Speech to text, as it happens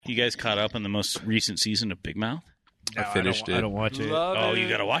You guys caught up on the most recent season of Big Mouth? No, I finished it. I don't watch it. You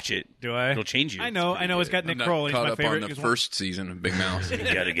got to watch it. Do I? It'll change you. I know. It's got Nick Kroll. He's caught my up favorite. on the first season of Big Mouth.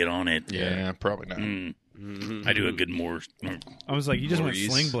 You got to get on it. Yeah, probably not. I do a good I was like, you just went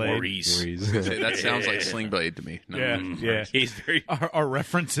Sling Blade. Maurice. That sounds like Sling Blade to me. No. Yeah. He's very... Our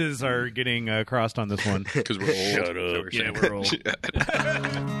references are getting crossed on this one. Because we're old. Shut up. Yeah, we're old.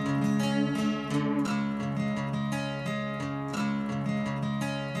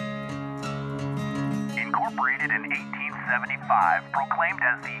 Incorporated in 1875, proclaimed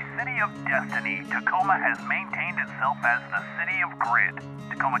as the City of Destiny, Tacoma has maintained itself as the City of Grit.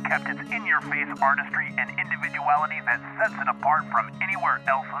 Tacoma kept its in-your-face artistry and individuality that sets it apart from anywhere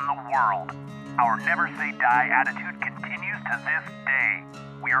else in the world. Our never-say-die attitude continues to this day.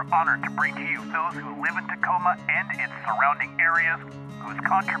 We are honored to bring to you those who live in Tacoma and its surrounding areas, whose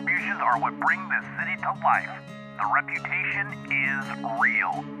contributions are what bring this city to life. The reputation is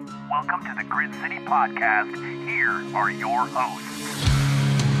real. Welcome to the Grid City Podcast. Here are your hosts.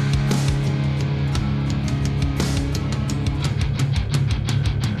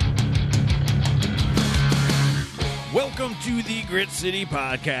 Welcome to the Grit City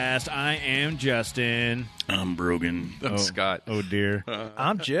Podcast. I am Justin. I'm Brogan. I'm Scott. Oh, dear.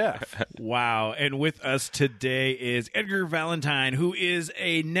 I'm Jeff. Wow. And with us today is Edgar Valentine, who is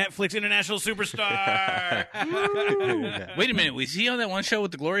a Netflix international superstar. Wait a minute. Was he on that one show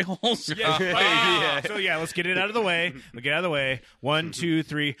with the glory holes? Yeah. So, let's get it out of the way. 1, 2,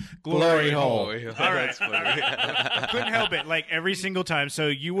 3. Glory hole. All right. I couldn't help it. Like every single time. So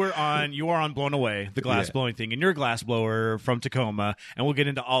you are on Blown Away, the glass blowing thing, and you're a glass blower from Tacoma, and we'll get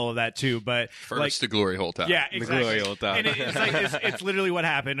into all of that too. But First, the glory hole time. Yeah, exactly. The glory hole time. And it's like it's literally what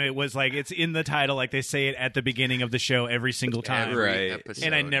happened. It was like it's in the title, like they say it at the beginning of the show every single time. Right. Episode,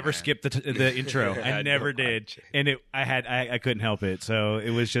 And I never skipped the intro. I never did. And I couldn't help it. So it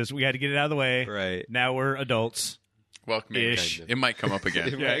was just we had to get it out of the way. Right. Now we're adults. Welcome. Ish. It might come up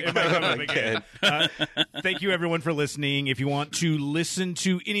again. Yeah, it might come up again. Thank you, everyone, for listening. If you want to listen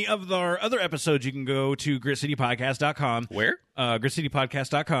to any of our other episodes, you can go to gritcitypodcast.com. Where?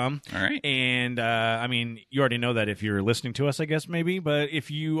 gritcitypodcast.com. All right. And, you already know that if you're listening to us, I guess, maybe. But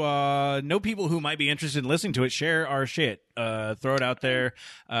if you know people who might be interested in listening to it, share our shit. Throw it out there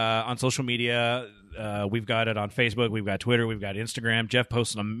on social media. We've got it on Facebook. We've got Twitter. We've got Instagram. Jeff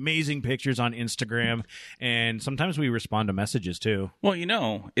posts some amazing pictures on Instagram. And sometimes we respond to messages, too. Well,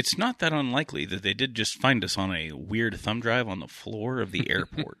 it's not that unlikely that they did just find us on a weird thumb drive on the floor of the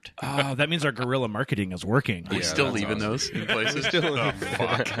airport. Oh, that means our guerrilla marketing is working. Are we still leaving those in places?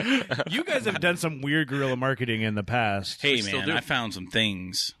 Fuck. You guys have done some weird guerrilla marketing in the past. Hey, still man, do. I found some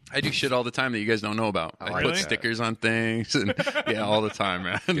things. I do shit all the time that you guys don't know about. I Really? put stickers on things, and all the time,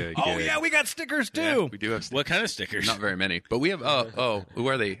 man. Good. Oh, yeah, we got stickers, too. We do have stickers. What kind of stickers? Not very many, but we have. Who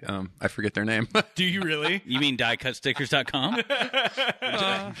are they? I forget their name. Do you really? You mean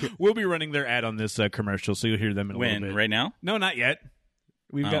diecutstickers.com? We'll be running their ad on this commercial, so you'll hear them in a little When? bit. Right now? No, not yet.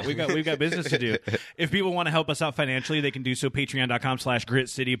 We've got business to do. If people want to help us out financially, they can do so.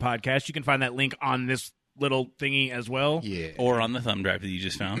 Patreon.com/GritCityPodcast. You can find that link on this little thingy as well. Yeah. Or on the thumb drive that you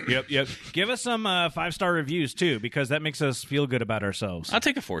just found? Yep. Give us some 5-star reviews, too, because that makes us feel good about ourselves. I'll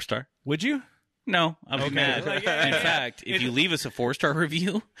take a 4-star. Would you? No, I'll be mad. Like, yeah. In fact, if you leave us a 4-star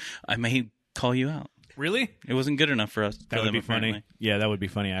review, I may call you out. Really? It wasn't good enough for us. That would be funny. Yeah, that would be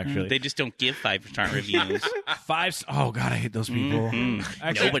funny, actually. They just don't give 5-star reviews. Oh, God, I hate those people.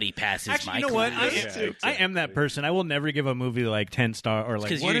 Actually, Nobody passes Actually, my you know what? quiz. I am that person. I will never give a movie like 10 star or like.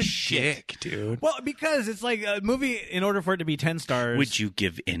 'Cause What you're a shit, dude. Well, because it's like a movie. In order for it to be 10 stars, Would you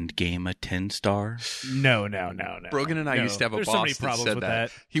give Endgame a 10-star? No. Brogan and I No. used to have a There's boss so many that problems said with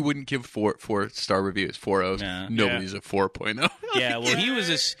that. He wouldn't give 4-star reviews. 4 O's. Yeah. Nobody's a 4.0. Yeah, well, he was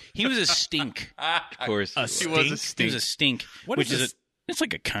a stink. Of course. A He stink. was a He was stink. a stink. What which is is it's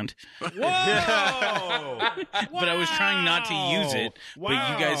like a cunt. Whoa! But I was trying not to use it, but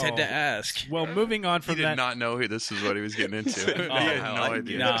you guys had to ask. Well, moving on He from did that. not know this is what he was getting into. He had no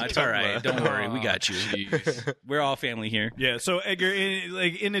idea. No, it's all right. Don't worry. We got you. Jeez. We're all family here. Yeah, so Edgar,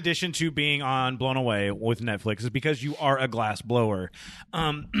 in addition to being on Blown Away with Netflix, is because you are a glass blower.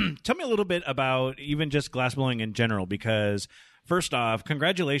 Tell me a little bit about even just glass blowing in general, because first off,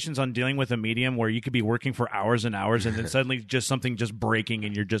 congratulations on dealing with a medium where you could be working for hours and hours and then suddenly just something just breaking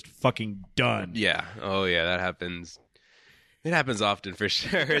and you're just fucking done. Yeah. Oh, yeah. That happens. It happens often for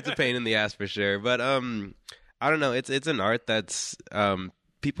sure. It's a pain in the ass for sure. But I don't know. It's an art that's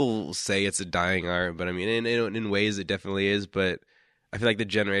people say it's a dying art, but I mean, in ways it definitely is. But I feel like the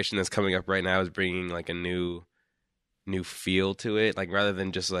generation that's coming up right now is bringing like a new feel to it. Like rather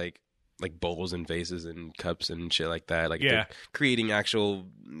than just like like bowls and vases and cups and shit like that. Like Yeah. they're creating actual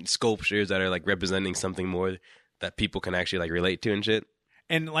sculptures that are like representing something more that people can actually like relate to and shit.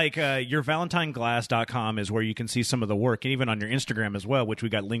 And like your valentineglass.com is where you can see some of the work, and even on your Instagram as well, which we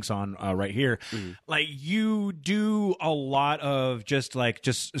got links on right here. Like you do a lot of just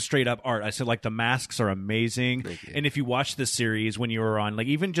straight up art. I said like the masks are amazing. And if you watch the series when you were on, like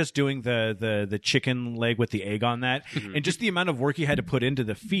even just doing the chicken leg with the egg on that, and just the amount of work you had to put into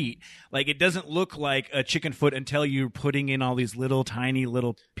the feet, like it doesn't look like a chicken foot until you're putting in all these little tiny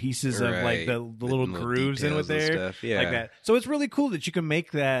little pieces of like the little grooves in with there, stuff. Yeah. like that. So it's really cool that you can make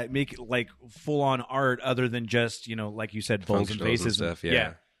like full on art other than just, you know, like you said, bowls and Functionals vases and stuff.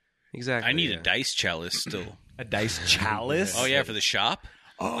 Yeah. Exactly. I need a dice chalice still. a dice chalice. Oh yeah, for the shop.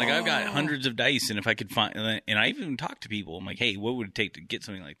 Like I've got hundreds of dice, and if I could find, and I even talked to people, I'm like, hey, what would it take to get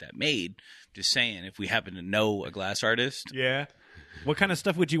something like that made? Just saying, if we happen to know a glass artist. Yeah. What kind of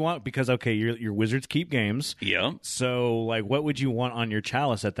stuff would you want? Because okay, your Wizards keep games. Yeah. So like, what would you want on your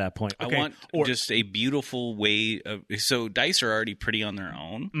chalice at that point? Okay. I want just a beautiful way of. So dice are already pretty on their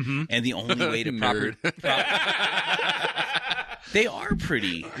own, and the only way to they are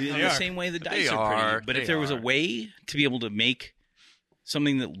pretty in the same way the dice are pretty. But if there was a way to be able to make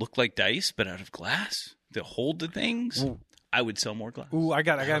something that looked like dice but out of glass that hold the things, I would sell more glass. Ooh, I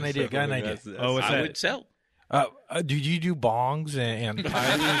got an idea. Oh, what's I that? would sell. Do you do bongs and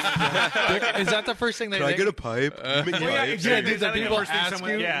pipes? Is that the first thing they Can I think? get a pipe? You make pipes? Yeah, dude, that people ask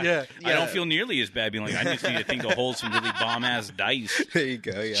you. Yeah. I don't feel nearly as bad being like, I just need a thing to hold some really bomb ass dice. There you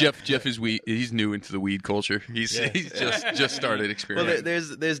go. Yeah. Jeff is he's new into the weed culture. He's just started Well, experimenting.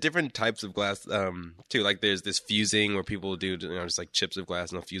 there's different types of glass too. Like there's this fusing where people do just like chips of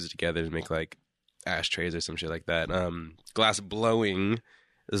glass and they'll fuse it together to make like ashtrays or some shit like that. Glass blowing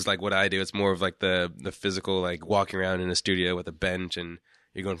is like what I do. It's more of like the physical, like walking around in a studio with a bench and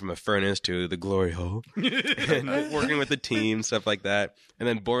you're going from a furnace to the glory hole and working with the team, stuff like that. And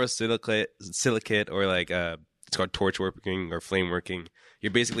then borosilicate or like it's called torch working or flame working.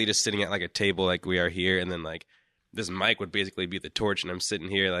 You're basically just sitting at like a table like we are here, and then like this mic would basically be the torch, and I'm sitting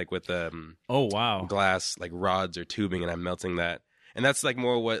here like with Oh wow. glass like rods or tubing, and I'm melting that. And that's like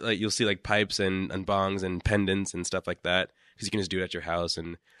more what like you'll see like pipes and bongs and pendants and stuff like that, because you can just do it at your house.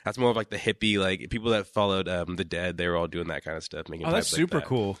 And that's more of like the hippie, like people that followed the Dead. They were all doing that kind of stuff, making Oh, that's pipes super like that.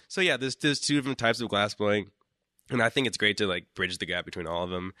 cool. So yeah, there's two different types of glass blowing, and I think it's great to like bridge the gap between all of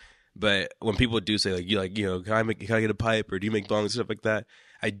them. But when people do say like can I get a pipe, or do you make bongs and stuff like that?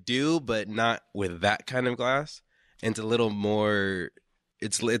 I do, but not with that kind of glass. And it's a little more,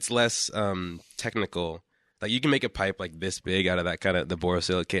 it's less technical. Like you can make a pipe like this big out of that kind of the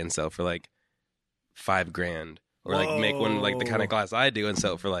borosilicate and sell for like $5,000, or like make one like the kind of glass I do and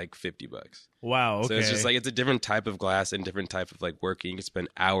sell it for like $50. Wow. Okay. So it's just like it's a different type of glass and different type of like working. You can spend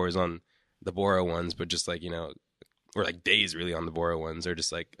hours on the boro ones, but just like or like days really on the boro ones, or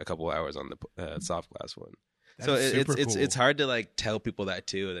just like a couple hours on the soft glass one. So it's hard to like tell people that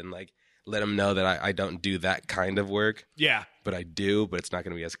too, and then like let them know that I don't do that kind of work. Yeah. But I do, but it's not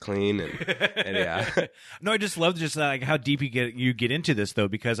going to be as clean. And yeah. No, I just love just like how deep you get into this though,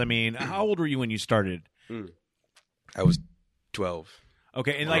 because I mean, how old were you when you started? I was 12.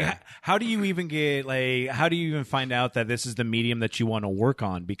 Okay, and like, how do you even find out that this is the medium that you want to work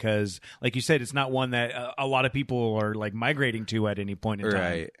on? Because, like you said, it's not one that a lot of people are like migrating to at any point in time.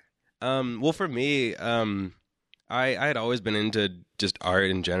 Right. Well, for me, I had always been into just art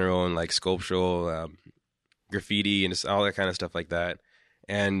in general and like sculptural, graffiti and just all that kind of stuff like that.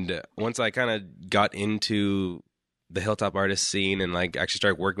 And once I kind of got into the hilltop artist scene and like actually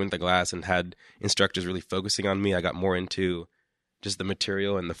started working with the glass and had instructors really focusing on me, I got more into just the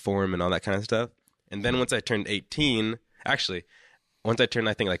material and the form and all that kind of stuff. And then once I turned 18, once I turned,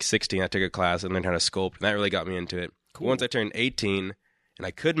 I think like 16, I took a class and learned how to sculpt, and that really got me into it. Cool. Once I turned 18 and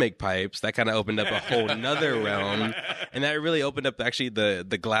I could make pipes, that kind of opened up a whole nother realm. And that really opened up actually the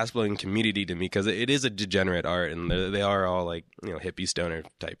glassblowing community to me, because it is a degenerate art, and they are all like, hippie stoner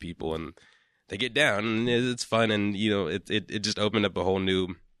type people, and they get down and it's fun. And, it just opened up a whole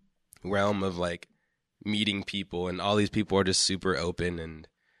new realm of like meeting people, and all these people are just super open, and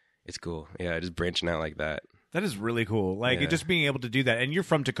it's cool. Yeah, just branching out like that. That is really cool. Like just being able to do that. And you're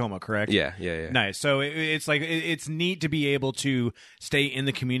from Tacoma, correct? Yeah. Nice. So it's like it's neat to be able to stay in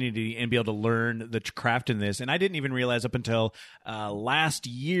the community and be able to learn the craft in this. And I didn't even realize up until last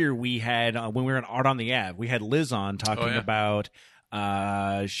year we had when we were on Art on the Ave, we had Liz on talking about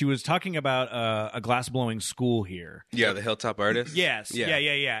She was talking about a glass blowing school here. Yeah, the Hilltop Artist. Yes,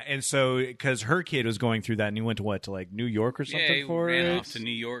 yeah. And so, because her kid was going through that, and he went to like New York or something he for ran it. off to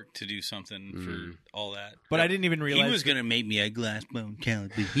New York to do something for all that. But I didn't even realize he was going to make me a glass blown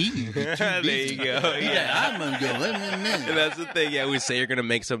coward. There you go. Yeah, I'm going to go. And that's the thing. Yeah, we say you're gonna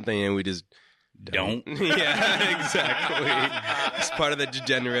make something, and we just don't. Yeah, exactly. It's part of the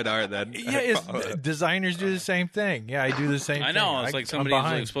degenerate art that. Yeah, designers do the same thing. Yeah, I do the same thing. I know. It's like somebody was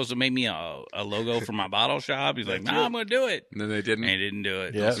like supposed to make me a logo for my bottle shop. He's like, "No, I'm going to do it." And then they didn't. And they didn't do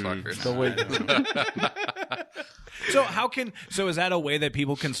it. Yeah, Still waiting. So is that a way that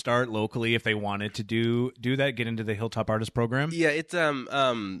people can start locally if they wanted to do that, get into the Hilltop Artist program? Yeah, it's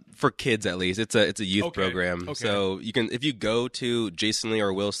for kids at least. It's a youth program. Okay. So you can, if you go to Jason Lee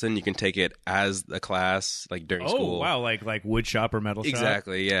or Wilson, you can take it as a class like during school. Oh wow, like wood shop or metal shop.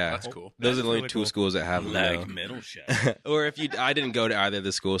 Exactly. Yeah, That's cool. Those are the only really two cool. schools that have them. Like though. metal shop. Or if I didn't go to either of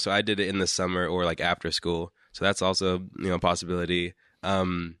the schools, so I did it in the summer or like after school. So that's also a possibility.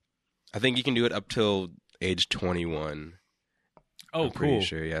 I think you can do it up till age 21. Oh, I'm pretty cool.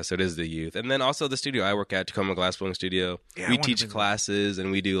 sure, yeah. So it is the youth. And then also the studio I work at, Tacoma Glassblowing Studio, Yeah, I we wanted teach to- classes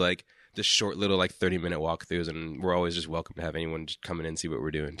and we do like the short little like 30-minute walkthroughs, and we're always just welcome to have anyone just come in and see what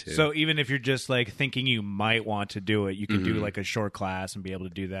we're doing too. So even if you're just like thinking you might want to do it, you can do like a short class and be able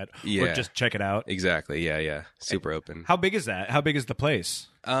to do that, or Yeah. just check it out. Exactly, yeah. Super open. How big is that? How big is the place?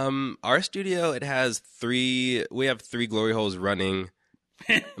 Our studio, it has we have 3 glory holes running.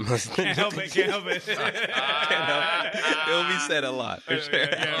 Can't help it. It'll be said a lot for sure.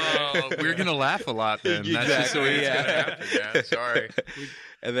 We're gonna laugh a lot then. That's just the way it's Exactly, gonna happen. Yeah, sorry.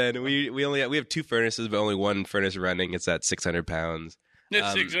 And then we have 2 furnaces, but only 1 furnace running. It's at 600 pounds.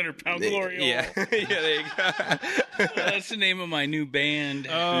 That's 600-pound glory hole. Yeah, there you go. That's the name of my new band.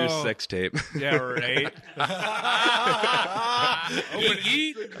 Your sex tape. Yeah, right.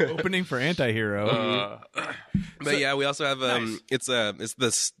 Opening for Antihero. But yeah, we also have it's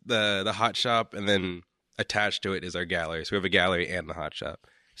the hot shop, and then attached to it is our gallery. So we have a gallery and the hot shop.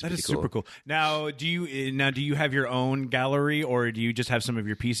 It's That is pretty super cool. Now, do you have your own gallery, or do you just have some of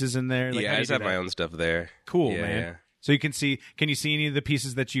your pieces in there? Like, Yeah, how I do you just do have that? my own stuff there. Cool, Yeah, man. yeah. So can you see any of the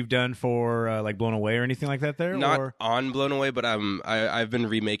pieces that you've done for like Blown Away or anything like that there? Not or? on Blown Away, but I've been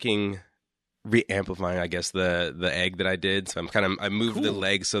re-amplifying, I guess, the egg that I did. So I moved the Cool.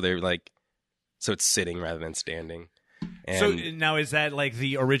 legs so they're like, so it's sitting rather than standing. And So now is that like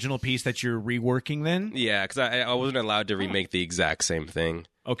the original piece that you're reworking then? yeah, because I wasn't allowed to remake the exact same thing.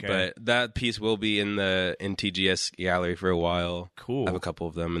 Okay. But that piece will be in the TGS gallery for a while. Cool. I have a couple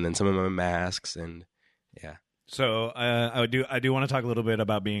of them, and then some of my masks, and yeah. So I do want to talk a little bit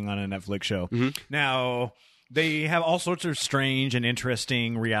about being on a Netflix show. Now they have all sorts of strange and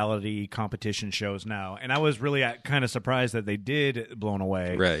interesting reality competition shows now, and I was really kind of surprised that they did Blown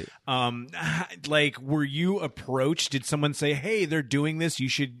Away. Right. Like, were you approached? Did someone say, "Hey, they're doing this. You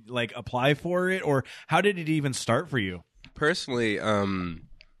should like apply for it," or how did it even start for you? Personally,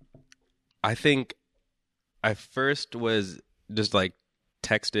 I think I first was just like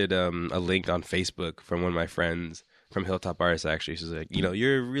texted a link on Facebook from one of my friends from Hilltop Artists. Actually, she's like,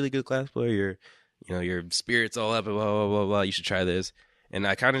 you're a really good class player. Your spirit's all up, blah blah blah blah. You should try this. And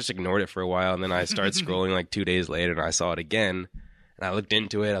I kind of just ignored it for a while, and then I started scrolling like 2 days later, and I saw it again. And I looked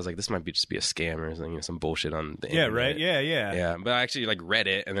into it. I was like, this might just be a scam or something, some bullshit on the Yeah, internet. right. Yeah. Yeah, but I actually like read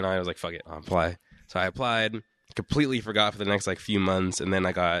it, and then I was like, fuck it, I'll apply. So I applied, completely forgot for the next like few months, and then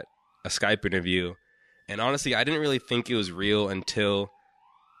I got a Skype interview. And honestly, I didn't really think it was real until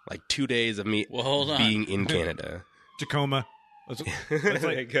like 2 days of me hold on. being in Canada. Tacoma. Let's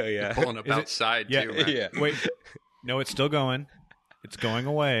There you go, yeah. Pulling up Is it- outside Yeah, too, man. Yeah. Wait, no, it's still going. It's going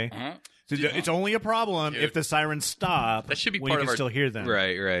away. Uh-huh. So it's only a problem Dude. if the sirens stop. That should be when part you of can our- still hear them.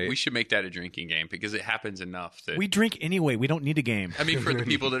 Right. We should make that a drinking game because it happens enough. That, We drink anyway. We don't need a game. I mean, for the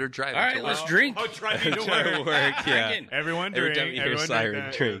people that are driving. All right, to let's work. drink. try Try to work, yeah. Drinking. Everyone Every drink. time you hear a everyone siren,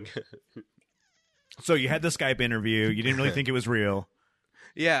 that. drink. So you had the Skype interview. You didn't really think it was real.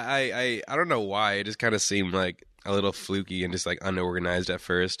 Yeah, I don't know why. It just kind of seemed like a little fluky and just like unorganized at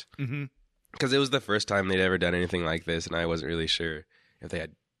first. Mhm. Because it was the first time they'd ever done anything like this, and I wasn't really sure if they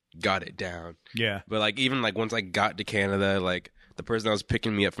had got it down. Yeah. But like even like once I got to Canada, like the person that was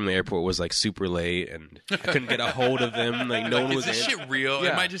picking me up from the airport was like super late, and I couldn't get a hold of them. Like no one Is was this in. shit real?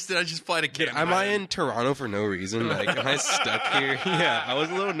 Yeah. Did I just fly to Canada? Am I in Toronto for no reason? Like, am I stuck here? Yeah, I was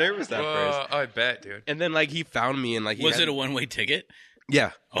a little nervous at first. I bet, dude. And then like he found me, and like he Was had- it a one-way ticket?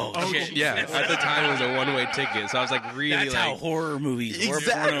 Yeah. Oh, shit. Yeah. At the time, it was a one-way ticket, so I was like, really That's like how horror movies, Exactly. horror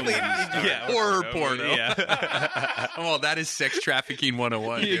porno movies start. Yeah, horror porno. Yeah. Well, that is sex trafficking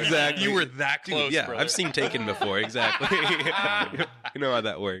 101. dude. Exactly. You were that close, yeah, brother. I've seen Taken before. Exactly. You know how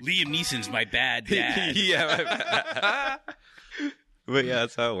that works. Liam Neeson's my bad dad. Yeah. But yeah,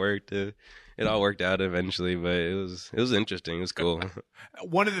 that's how it worked. It all worked out eventually, but it was interesting. It was cool.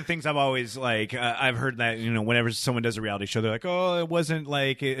 One of the things I've always like I've heard that whenever someone does a reality show, they're like, oh, it wasn't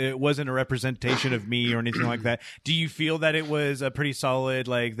a representation of me or anything like that. Do you feel that it was a pretty solid,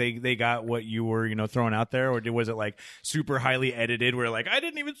 like they got what you were throwing out there, or was it like super highly edited where like I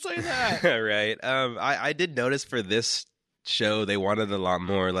didn't even say that? Right. I did notice for this show they wanted a lot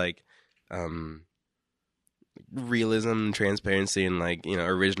more like realism, transparency, and like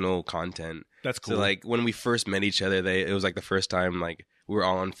original content. That's cool. So like when we first met each other, it was like the first time like we were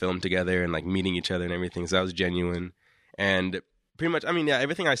all on film together and like meeting each other and everything. So that was genuine. And pretty much, I mean, yeah,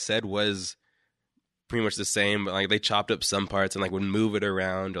 everything I said was pretty much the same, but like they chopped up some parts and like would move it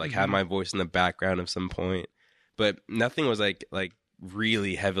around or like have my voice in the background at some point. But nothing was like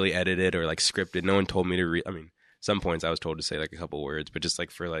really heavily edited or like scripted. No one told me to I mean, some points I was told to say like a couple words, but just like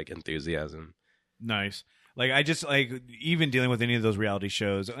for like enthusiasm. Nice. Like I just like even dealing with any of those reality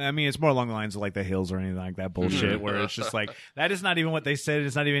shows. I mean, it's more along the lines of like The Hills or anything like that bullshit, where it's just like that is not even what they said.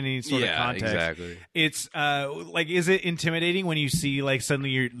 It's not even any sort of context. Exactly. It's like, is it intimidating when you see like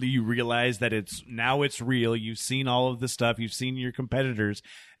suddenly you realize that it's real? You've seen all of the stuff. You've seen your competitors.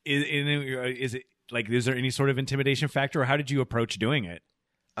 Is it like, is there any sort of intimidation factor, or how did you approach doing it?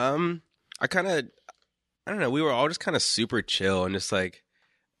 I don't know. We were all just kind of super chill and just like.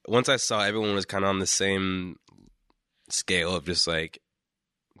 Once I saw everyone was kind of on the same scale of just like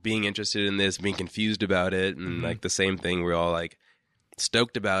being interested in this, being confused about it, and like the same thing, we're all like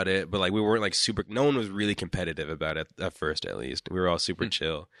stoked about it, but like we weren't like super. No one was really competitive about it at first, at least. We were all super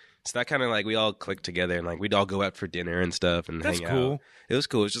chill. So that kind of like we all clicked together and like we'd all go out for dinner and stuff and hang out. It was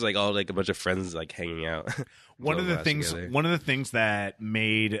cool. It was just like all like a bunch of friends like hanging out. One of the things that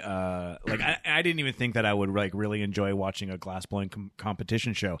made like I didn't even think that I would like really enjoy watching a glass blowing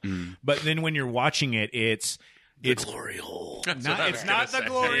competition show, but then when you're watching it, it's glory hole. It's not the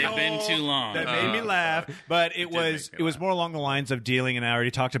glory hole. It's been too long. That made me laugh, but it was more along the lines of dealing, and I already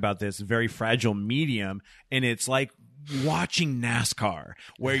talked about this, very fragile medium, and it's like watching NASCAR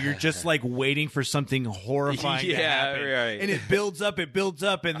where you're just like waiting for something horrifying to happen. Right. And it builds up,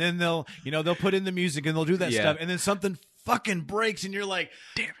 and then they'll put in the music and they'll do that stuff, and then something fucking breaks and you're like,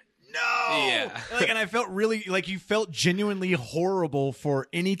 damn it. No, yeah. Like, and I felt really like you felt genuinely horrible for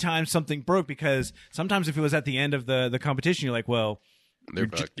any time something broke, because sometimes if it was at the end of the competition, you're like, well, they're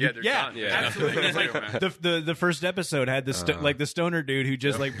fucked. They're gone. absolutely. It's like the first episode had the stoner dude who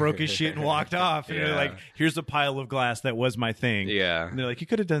just like broke his shit and walked off, and you're like, here's a pile of glass that was my thing. Yeah, and they're like, you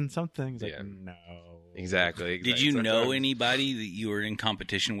could have done something. He's like, no. Exactly. Did you know anybody that you were in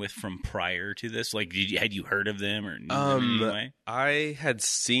competition with from prior to this? Like, had you heard of them or knew them in any way? I had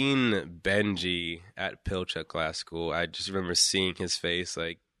seen Benji at Pilchuck Glass School. I just remember seeing his face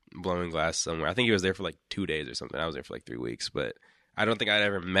like blowing glass somewhere. I think he was there for like 2 days or something. I was there for like 3 weeks, but I don't think I'd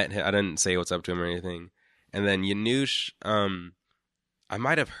ever met him. I didn't say what's up to him or anything. And then Yanush, I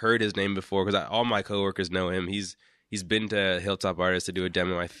might have heard his name before because all my coworkers know him. He's been to Hilltop Artists to do a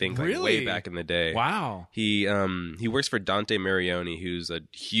demo, I think, like way back in the day. Wow. He works for Dante Marioni, who's a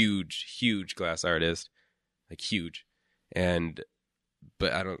huge glass artist, like huge.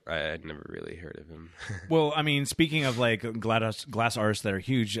 But I'd never really heard of him. Well, I mean, speaking of like glass artists that are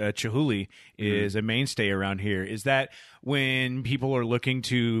huge, Chihuly is a mainstay around here. Is that when people are looking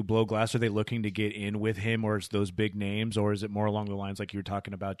to blow glass, are they looking to get in with him, or is those big names, or is it more along the lines like you were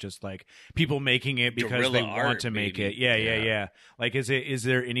talking about, just like people making it because guerrilla they want art, to make maybe. it? Yeah. Like, is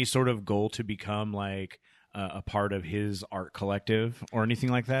there any sort of goal to become like a part of his art collective or anything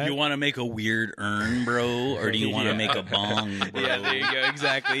like that? You want to make a weird urn, bro, or do you want to make a bong, bro? Yeah, there you go.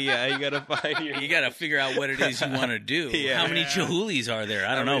 Exactly. Yeah, you gotta find You got to figure out what it is you want to do. How many Chihulis are there?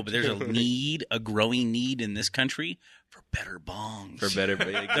 I don't know, but there's a growing need in this country for better bongs.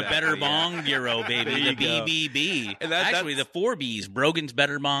 Exactly, the Better Bong Bureau, baby. The BBB. And actually, the 4 Bs, Brogan's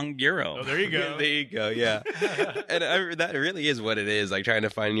Better Bong Bureau. Oh, there you go. There you go, yeah. And that really is what it is, like trying to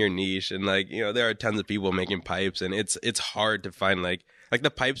find your niche. And like, there are tons of people making pipes, and it's hard to find like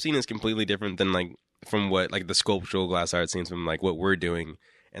the pipe scene is completely different than like from what like the sculptural glass art scenes from like what we're doing.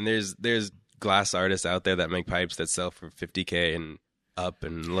 And there's glass artists out there that make pipes that sell for $50K and up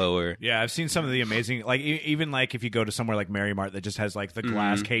and lower. Yeah, I've seen some of the amazing, like even like if you go to somewhere like Mary Mart that just has like the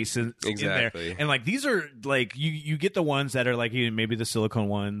glass cases in there, and like these are like you get the ones that are like maybe the silicone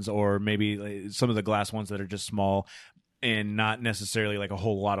ones or maybe like some of the glass ones that are just small. and not necessarily like a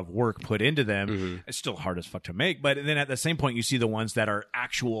whole lot of work put into them. It's still hard as fuck to make, but then at the same point you see the ones that are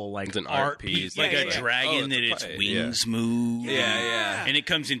actual like it's an art piece, like a dragon that its wings move. Yeah. And it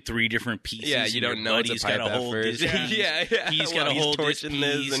comes in 3 different pieces. Yeah, you don't know it's a pipe got to hold this piece. He's got to hold this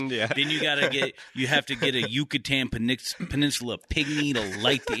piece. And, then you have to get a Yucatan Peninsula pygmy to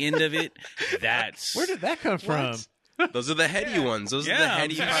light the end of it. That's where did that come from? Those are the heady ones. Those are the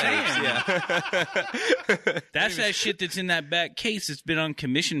heady pipes. That's that shit that's in that back case that's been on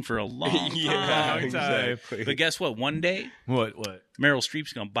commission for a long time. Exactly. But guess what? One day, what? Meryl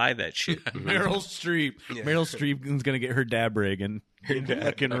Streep's gonna buy that shit. Meryl Streep. Yeah. Meryl Streep is gonna get her dab rig and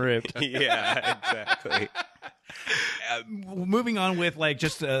fucking ripped. Yeah, exactly. Moving on with like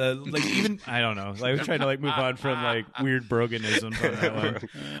just like even I don't know, like I was trying to like move on from like weird broganisms on that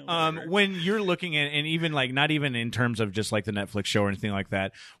one. When you're looking at, and even like not even in terms of just like the Netflix show or anything like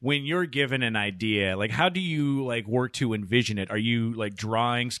that, when you're given an idea, like how do you like work to envision it? Are you like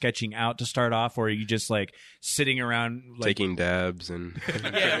drawing, sketching out to start off, or are you just like sitting around like, taking dabs and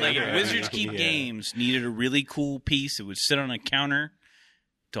like if Wizards Keep Games needed a really cool piece that would sit on a counter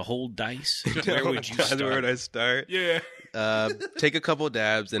to hold dice, where would you start? Where would I start? Yeah. Take a couple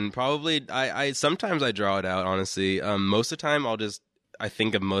dabs and probably I sometimes I draw it out, honestly. Most of the time I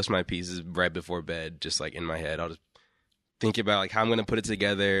think of most of my pieces right before bed, just like in my head. I'll just think about like how I'm gonna put it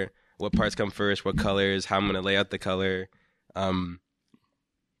together, what parts come first, what colors, how I'm gonna lay out the color.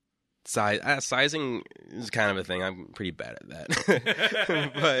 Sizing is kind of a thing. I'm pretty bad at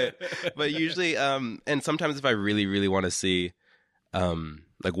that. but usually and sometimes if I really, really want to see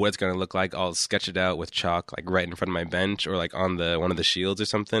like what it's going to look like, I'll sketch it out with chalk, like right in front of my bench or like on one of the shields or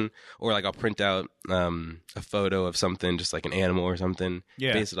something. Or like I'll print out a photo of something, just like an animal or something,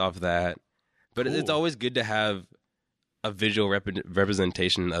 base it off that. But It's always good to have a visual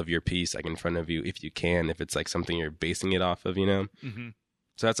representation of your piece like in front of you if you can, if it's like something you're basing it off of, you know? Mm-hmm.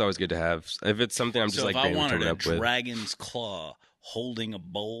 So that's always good to have. If it's something I'm just like coming up with. So if I wanted a dragon's claw holding a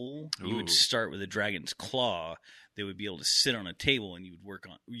bowl, you would start with a dragon's claw. They would be able to sit on a table, and you'd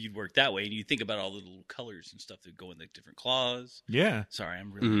work that way, and you think about all the little colors and stuff that go in the different claws. Yeah. Sorry,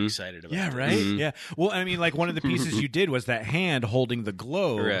 I'm really excited about that. Yeah, right? Mm-hmm. Yeah. Well, I mean, like one of the pieces you did was that hand holding the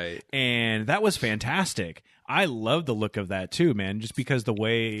globe. Right. And that was fantastic. I love the look of that too, man, just because the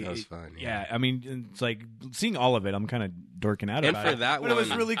way... That was fun. Yeah, I mean, it's like seeing all of it, I'm kind of dorking out about it. But it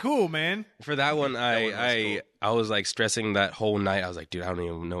was really cool, man. For that one, I was like stressing that whole night. I was like, dude, I don't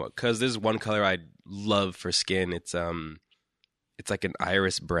even know what... Because there's one color I love for skin. It's like an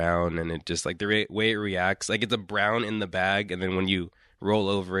iris brown, and it just like the way it reacts, like it's a brown in the bag, and then when you roll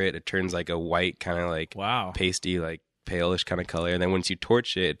over it, it turns like a white kind of like pasty, like palish kind of color, and then once you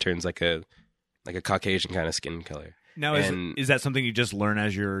torch it, it turns like a Caucasian kind of skin color. Now, is that something you just learn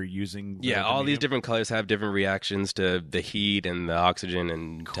as you're using? All these different colors have different reactions to the heat and the oxygen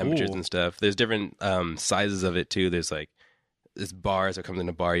and temperatures and stuff. There's different sizes of it too. There's like this bars that comes in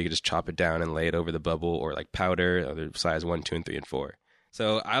a bar. You can just chop it down and lay it over the bubble, or like powder, other size 1, 2, and 3, and 4.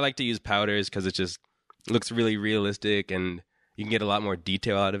 So I like to use powders because it just looks really realistic and you can get a lot more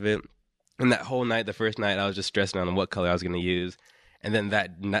detail out of it. And that whole night, the first night, I was just stressing on what color I was going to use. And then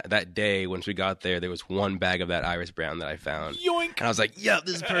that day, once we got there was one bag of that iris brown that I found. Yoink! And I was like, "Yep,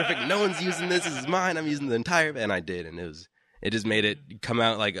 this is perfect. No one's using this. This is mine. I'm using the entire." And I did, and it just made it come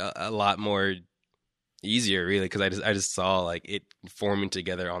out like a lot more easier, really, because I just saw like it forming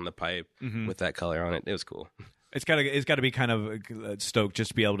together on the pipe with that color on it. It was cool. It's got to be kind of stoked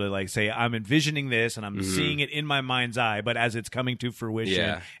just to be able to like say I'm envisioning this and I'm seeing it in my mind's eye, but as it's coming to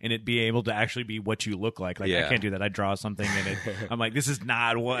fruition and it be able to actually be what you look like. Like I can't do that. I draw something and I'm like, this is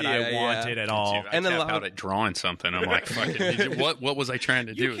not what I wanted at all. I tap out at drawing something. I'm like, fucking, what was I trying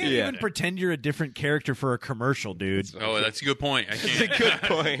to do? You can't even pretend you're a different character for a commercial, dude. Oh, that's a good point. I can't. That's a good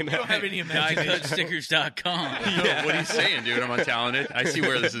point. You don't have any imagination. DieCutStickers.com. What are you saying, dude? I'm untalented. I see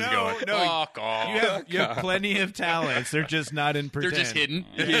where this is going. No, you have plenty of talents. They're just not in pretend. They're just hidden.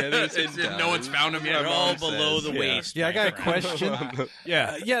 They're just hidden. No one's found them yet. They're all below the waist. Yeah, I got a question.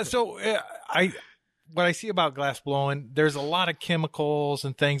 Yeah. So what I see about glass blowing, there's a lot of chemicals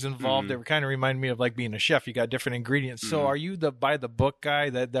and things involved that kind of remind me of like being a chef. You got different ingredients. So are you the by the book guy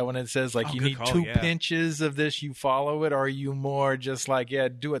that when it says like you need 2 pinches of this, you follow it, or are you more just like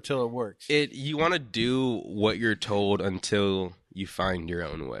do it till it works? You want to do what you're told until you find your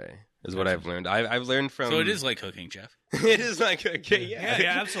own way. Is what I've learned. I've learned from. So it is like cooking, Jeff. It is like cooking.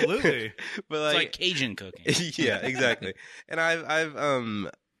 Yeah, absolutely. But it's like Cajun cooking. Yeah, exactly. And I've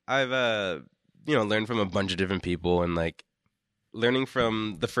learned from a bunch of different people, and like learning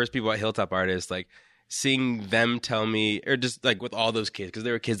from the first people at Hilltop Artists, like seeing them tell me, or just like with all those kids, because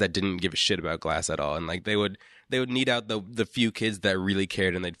there were kids that didn't give a shit about glass at all, and like they would need out the few kids that really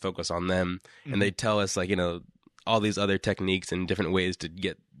cared, and they'd focus on them, and they'd tell us like, you know, all these other techniques and different ways to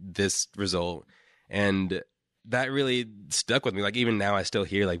get this result, and that really stuck with me. Like even now I still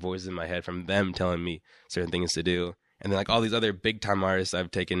hear like voices in my head from them telling me certain things to do, and then like all these other big time artists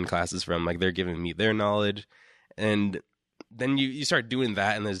I've taken classes from, like they're giving me their knowledge, and then you start doing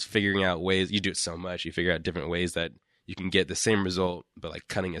that, and then figuring out ways. You do it so much, you figure out different ways that you can get the same result, but like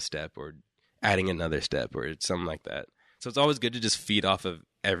cutting a step or adding another step or something like that. So it's always good to just feed off of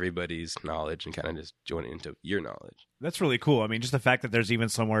everybody's knowledge and kind of just join it into your knowledge. That's really cool. I mean, just the fact that there's even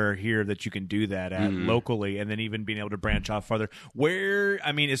somewhere here that you can do that at locally, and then even being able to branch off farther. Where,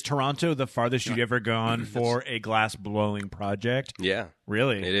 I mean, is Toronto the farthest you've ever gone for a glass blowing project? Yeah.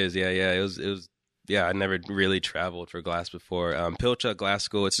 Really? It is, yeah. It was. Yeah, I never really traveled for glass before. Pilchuck Glass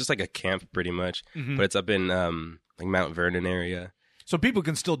School, it's just like a camp pretty much, but it's up in like Mount Vernon area. So people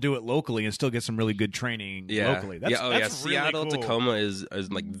can still do it locally and still get some really good training locally. That's really Seattle, cool. Tacoma is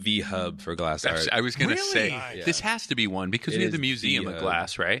like the hub for glass art. I was going to say, Yeah. this has to be one because we have the Museum of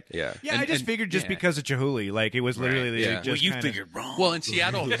Glass, right? Yeah. Yeah, I just figured just because of Chihuly, like it was literally Yeah. just you figured wrong. Well, in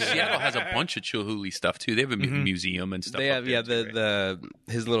Seattle has a bunch of Chihuly stuff too. They have a museum and stuff. They have up there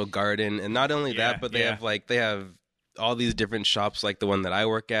his little garden, and not only that, but they have all these different shops like the one that I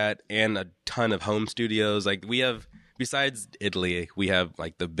work at, and a ton of home studios. Like we have, besides Italy, we have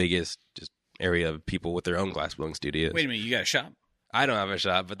like the biggest just area of people with their own glass blowing studios. Wait a minute, you got a shop? I don't have a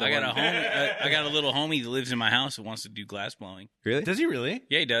shop, but I got a little homie that lives in my house that wants to do glass blowing. Really? Does he really?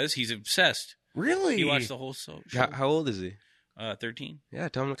 Yeah, he does. He's obsessed. Really? He watched the whole show. How old is he? 13. Yeah,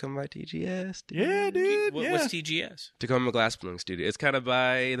 tell him to come by TGS. Yeah, dude. What's TGS? Tacoma Glass Blowing Studio. It's kind of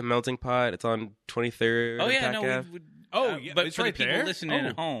by the Melting Pot. It's on 23rd. Oh yeah, Pac Ave. but it's for right the people there. listening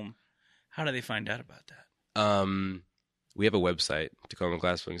at home, how do they find out about that? We have a website,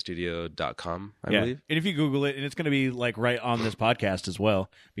 TacomaGlassBlowingStudio.com, I believe. And if you Google it, and it's going to be like right on this podcast as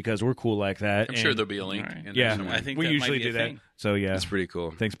well, because we're cool like that. I'm sure there'll be a link. Right. in Yeah, there somewhere. I think we that usually might be do a that. thing. So yeah, It's pretty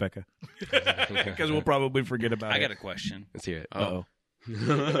cool. thanks, Becca, because we'll probably forget about it. I got a question. Let's hear it. Uh-oh.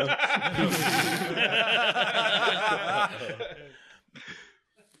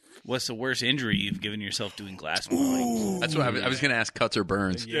 What's the worst injury you've given yourself doing glass blowing? That's what I was going to ask. Cuts or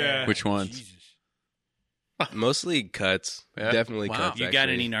burns? Yeah. Which ones? Mostly cuts. Yeah? Definitely Wow. cuts. You got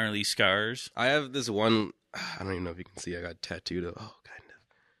actually. any gnarly scars? I have this one. I don't even know if you can see. I got tattooed. Kind of.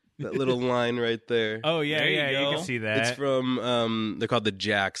 That little line right there. Oh yeah, There you you go. can see that. It's from, they're called the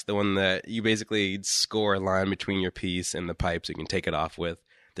jacks, the one that you basically score a line between your piece and the pipe so you can take it off with.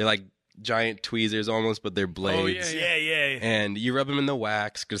 They're like giant tweezers almost, but they're blades. yeah. And you rub them in the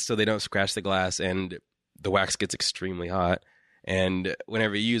wax just so they don't scratch the glass, and the wax gets extremely hot. And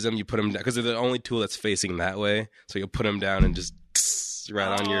whenever you use them, you put them down, because they're the only tool that's facing that way. So you'll put them down and just right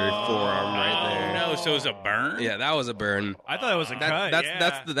on your forearm right there. No, so it's a burn? Yeah, that was a burn. I thought it was a cut.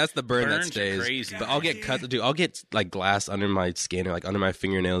 That's the burn Burns that are stays. crazy. But I'll get cut. Dude, I'll get like glass under my skin or like under my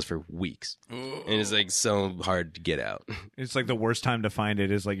fingernails for weeks, and it's like so hard to get out. It's like the worst time to find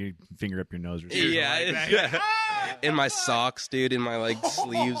it is like you finger up your nose or something. Yeah, in my socks, dude, in my like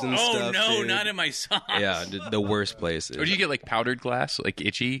sleeves and Oh, stuff. no, dude. not in my socks. Yeah, the worst places. Or do you get like powdered glass, like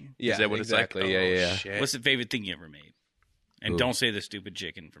itchy? Yeah, Is that what exactly. it's like? Yeah. Shit. What's the favorite thing you ever made? And Ooh. don't say the stupid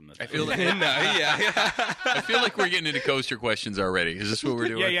chicken from the. I feel like I I feel like we're getting into coaster questions already. Is this what we're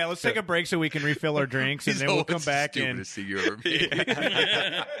doing? Yeah. Let's take a break so we can refill our drinks, and then we'll come back and Stupidest thing you ever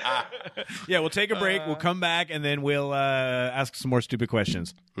made. we'll take a break. We'll come back, and then we'll ask some more stupid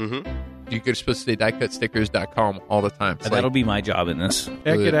questions. You're supposed to say diecutstickers.com all the time. It's That'll be my job in this.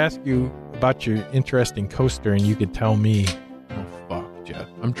 I could ask you about your interesting coaster, and you could tell me. oh, fuck, Jeff.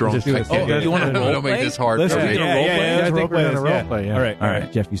 I'm drunk. Just do it. I can't- Oh, you wanna don't role make play? this hard. Let's for do me. it. Yeah, I let's think we're gonna role role play. Yeah. All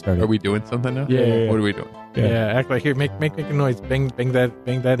right. Jeff, you started. Are we doing something now? Yeah. What are we doing? Yeah, act like here. Make a noise. Bang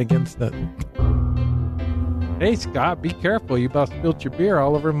that against the. Hey Scott, be careful! You about spilled your beer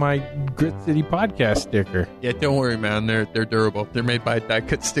all over my Grit City podcast sticker. Yeah, don't worry, man. They're durable. They're made by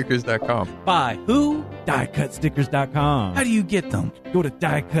diecutstickers.com. By who? DiecutStickers.com. How do you get them? Go to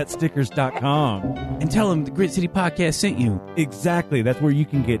DiecutStickers.com. And tell them the Grit City Podcast sent you. Exactly. That's where you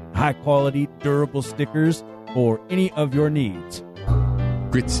can get high quality, durable stickers for any of your needs.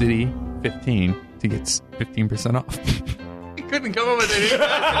 Grit City 15 to get 15% off. I couldn't come up with it.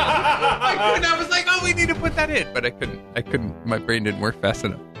 I was like, oh, we need to put that in. But I couldn't. My brain didn't work fast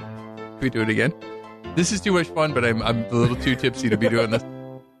enough. Can we do it again? This is too much fun, but I'm a little too tipsy to be doing this.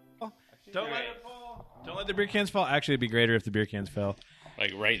 Don't let it fall. Don't let the beer cans fall. Actually, it'd be greater if the beer cans fell.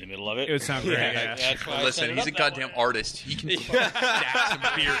 Like right in the middle of it. It would sound great. Yeah. That's why Listen, he's a goddamn artist. He can stack some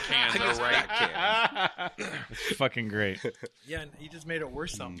beer cans in the right can. It's fucking great. Yeah, and he just made it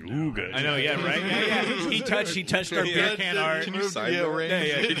worse somehow. Ooh, good. I know, yeah, right? Yeah. He touched our beer can art. Can you sign that?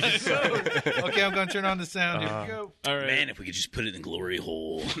 Okay, I'm going to turn on the sound. Here we go. All right. Man, if we could just put it in the glory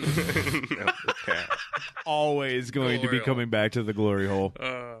hole. Always going to be coming back to the glory hole.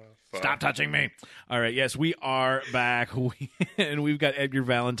 Stop touching me. All right, yes, we are back. And we've got Edgar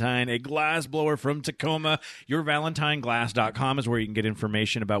Valentine, a glass blower from Tacoma. YourValentineGlass.com is where you can get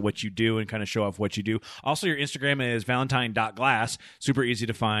information about what you do and kind of show off what you do. Also, your Instagram is valentine.glass. Super easy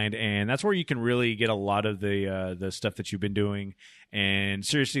to find, and that's where you can really get a lot of the stuff that you've been doing. And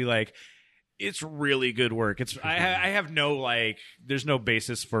seriously, like, it's really good work. I have no there's no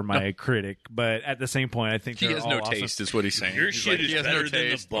basis for my critic, but at the same point, I think he has no taste, is what he's saying. Your shit is better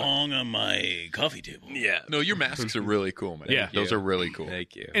than the bong on my coffee table. Yeah, no, your masks are really cool, man. Yeah, those are really cool.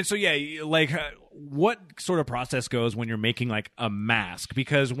 Thank you. And so, yeah, like, what sort of process goes when you're making like a mask?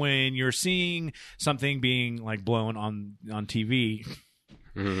 Because when you're seeing something being like blown on TV.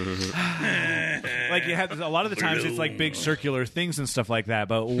 Like you have a lot of the times it's like big circular things and stuff like that,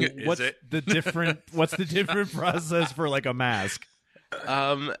 but what's the different process for like a mask?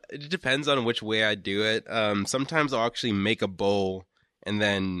 It depends on which way I do it. Sometimes I'll actually make a bowl, and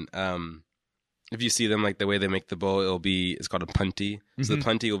then if you see them, like the way they make the bowl, it's called a punty. So the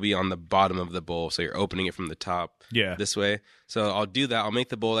punty will be on the bottom of the bowl, so you're opening it from the top this way. So I'll do that. I'll make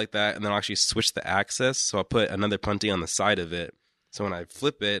the bowl like that, and then I'll actually switch the axis. So I'll put another punty on the side of it. So when I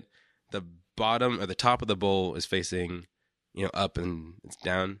flip it, the bottom or the top of the bowl is facing, up and it's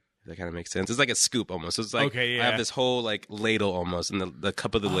down. That kind of makes sense. It's like a scoop almost. So it's like I have this whole like ladle almost, and the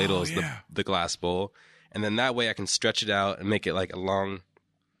cup of the ladle is the glass bowl. And then that way I can stretch it out and make it like a long,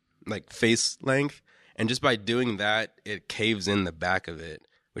 like face length. And just by doing that, it caves in the back of it,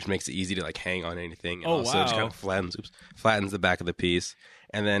 which makes it easy to like hang on anything. And also just kind of flattens the back of the piece.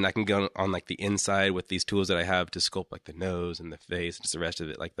 And then I can go on like the inside with these tools that I have to sculpt like the nose and the face and just the rest of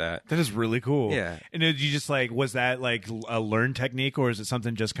it like that. That is really cool. Yeah. And did you just was that like a learned technique, or is it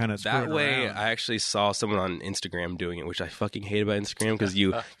something just kind of that way around? I actually saw someone on Instagram doing it, which I fucking hate about Instagram, because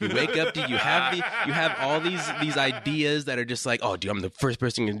you wake up, you have all these ideas that are just like, oh, dude, I'm the first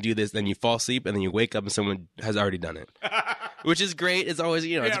person to do this. Then you fall asleep and then you wake up and someone has already done it. Which is great. It's always,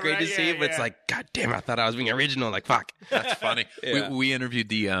 it's great to see, but it's like, God damn, I thought I was being original. Like, fuck. That's funny. We interviewed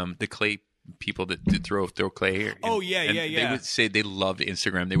the clay people that throw clay here. They would say they loved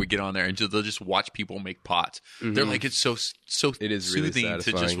Instagram. They would get on there and they'll just watch people make pots. They're like, it's so it is soothing really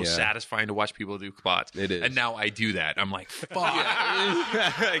to just satisfying to watch people do pots. It is. And now I do that. I'm like, fuck.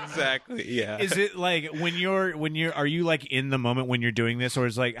 Exactly. Yeah. Is it like are you like in the moment when you're doing this, or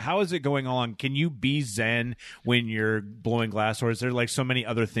is like, how is it going on? Can you be zen when you're blowing glass, or is there like so many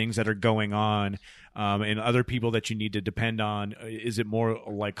other things that are going on? And other people that you need to depend on? Is it more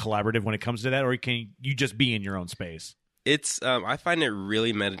like collaborative when it comes to that, or can you just be in your own space? It's I find it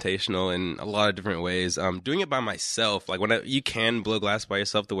really meditational in a lot of different ways. Doing it by myself, like you can blow glass by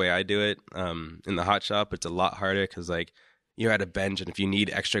yourself the way I do it. In the hot shop, it's a lot harder because like you're at a bench, and if you need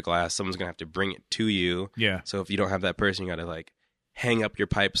extra glass, someone's gonna have to bring it to you. Yeah. So if you don't have that person, you gotta like hang up your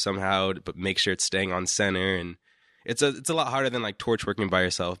pipe somehow, but make sure it's staying on center, and it's a lot harder than like torch working by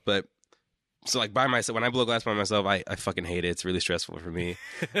yourself, but. So like by myself, when I blow glass by myself, I fucking hate it. It's really stressful for me.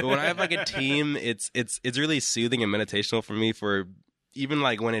 But when I have like a team, it's really soothing and meditational for me, for even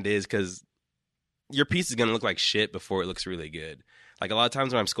like when it is, because your piece is gonna look like shit before it looks really good. Like a lot of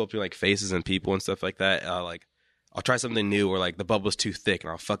times when I'm sculpting like faces and people and stuff like that, I'll try something new, or like the bubble's too thick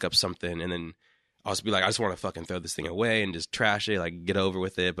and I'll fuck up something, and then I'll just be like, I just want to fucking throw this thing away and just trash it, like get over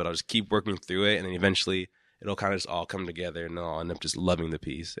with it. But I'll just keep working through it, and then eventually it'll kind of just all come together, and I'll end up just loving the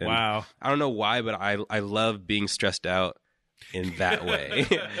piece. And wow. I don't know why, but I love being stressed out in that way.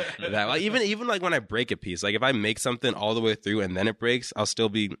 Even like when I break a piece, like if I make something all the way through and then it breaks, I'll still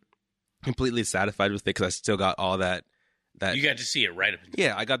be completely satisfied with it, because I still got all that. You got to see it right up.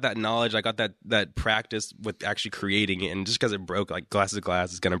 Yeah, I got that knowledge. I got that practice with actually creating it. And just because it broke, like glass is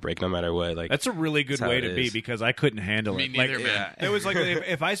glass, it's gonna break no matter what. Like that's a really good way to be, because I couldn't handle it. Me neither, like, man. It was like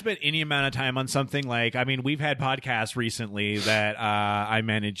if I spent any amount of time on something, like, I mean, we've had podcasts recently that I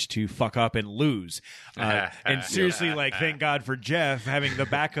managed to fuck up and lose. And seriously, like, thank God for Jeff having the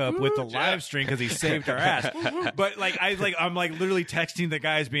backup with the live stream, because he saved our ass. But I'm literally texting the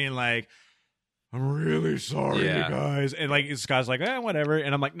guys being like, I'm really sorry, you guys. And like Scott's like, whatever.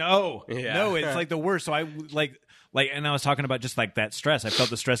 And I'm like, no, it's like the worst. So I like, and I was talking about just like that stress. I felt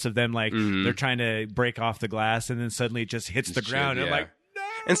the stress of them, like they're trying to break off the glass, and then suddenly it just hits the ground. And I'm like,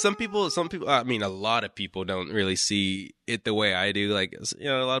 And some people, I mean, a lot of people don't really see it the way I do. Like, you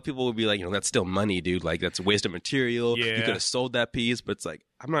know, a lot of people will be like, you know, that's still money, dude. Like, that's a waste of material. Yeah. You could have sold that piece, but it's like,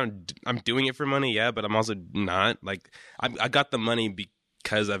 I'm doing it for money, yeah, but I'm also not. Like, I got the money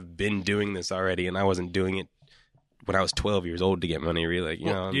because I've been doing this already, and I wasn't doing it when I was 12 years old to get money, really. Like, you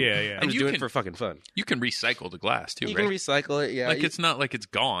know, I'm just doing it for fucking fun. You can recycle the glass too, You right? can recycle it, yeah. Like, it's not like it's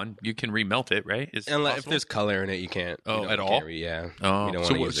gone. You can remelt it, right? Unless if there's color in it, you can't. Oh, you at all? Yeah. Oh, You don't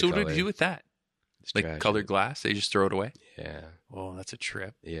so wanna use the so what do color. they do with that? It's Like trash. colored glass, they just throw it away. Yeah. Oh, that's a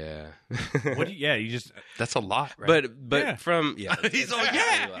trip. Yeah. You just That's a lot, right? But Yeah. from He's all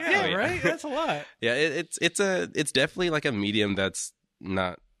right. That's a lot. Yeah, it's definitely like a medium that's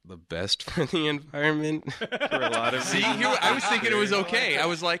not the best for the environment for a lot of See, here, I was thinking it was okay. I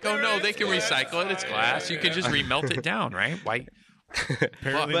was like, oh no, they can recycle it. It's glass. You can just remelt it down, right? Why?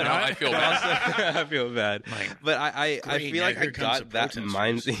 Apparently But not. I feel bad. I feel bad. But I Great, feel now like I here comes got the that protesters.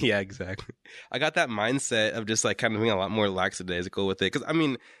 mind. Yeah, exactly. I got that mindset of just like kind of being a lot more lackadaisical with it. Because I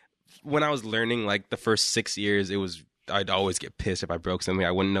mean, when I was learning, like the first 6 years, I'd always get pissed if I broke something.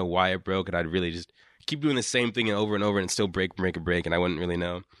 I wouldn't know why I broke, and I'd really just keep doing the same thing over and over, and still break, and I wouldn't really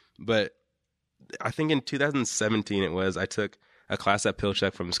know. But I think in 2017 I took a class at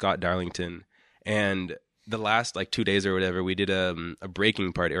Pilchuck from Scott Darlington, and the last like 2 days or whatever, we did a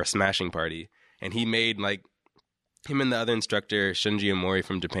breaking party or a smashing party, and he made like him and the other instructor Shunji Omori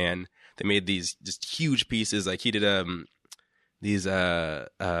from Japan. They made these just huge pieces. Like he did these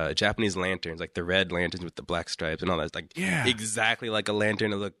Japanese lanterns, like the red lanterns with the black stripes and all that. Like exactly like a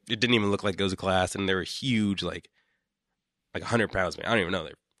lantern. It didn't even look like it was glass, and they were huge, like 100 pounds. Man, I don't even know,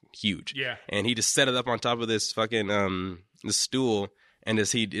 they're huge. Yeah. And he just set it up on top of this fucking this stool, and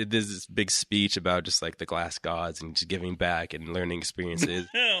he did this big speech about just like the glass gods and just giving back and learning experiences.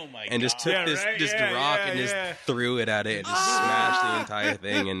 Oh my god! And just took this rock and just threw it at it and just smashed the entire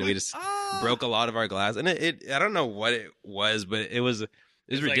thing, and we just broke a lot of our glass. And it I don't know what it was, but it was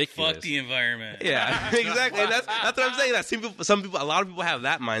ridiculous. Like, fuck the environment. Yeah, exactly. And that's what I'm saying. That some people, a lot of people have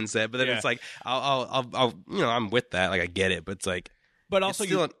that mindset, but then it's like I'll you know, I'm with that. Like I get it, but it's like. But also,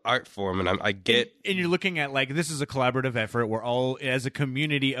 it's still an art form, and I get. And you're looking at like this is a collaborative effort. We're all as a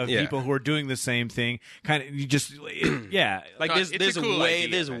community of people who are doing the same thing. Kind of, you just like It's there's a cool way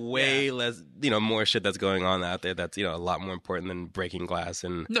idea, way less, you know, more shit that's going on out there that's, you know, a lot more important than breaking glass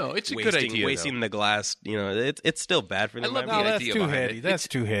and No, it's a good idea, wasting though. the glass. You know, it's still bad for the I love environment. the that's idea too behind heady. it. That's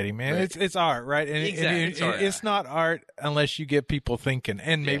too heady, man. Right. It's art, right? And, Exactly. and It's art. it's not art unless you get people thinking.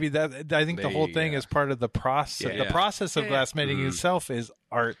 And maybe that I think the whole thing is part of the process. Yeah. The process of glass making itself is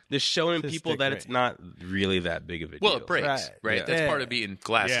art. Just showing people that right. it's not really that big of a deal. Well, it breaks, right? Yeah. That's Yeah. part of being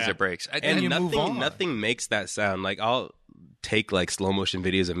glass is it breaks. And you move on. nothing makes that sound. Like I'll take like slow motion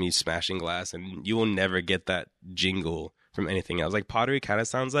videos of me smashing glass, and you will never get that jingle from anything else. Like pottery kind of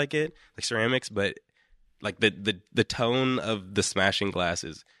sounds like it, like ceramics, but like the tone of the smashing glass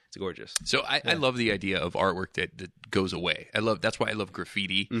is it's gorgeous. So I love the idea of artwork that goes away. That's why I love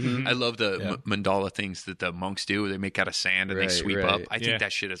graffiti. Mm-hmm. I love the mandala things that the monks do. They make out of sand and they sweep up. I think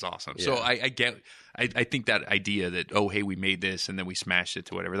that shit is awesome. So I think that idea that, oh, hey, we made this and then we smashed it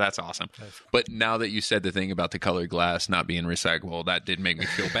to whatever, that's awesome. But now that you said the thing about the colored glass not being recyclable, that did make me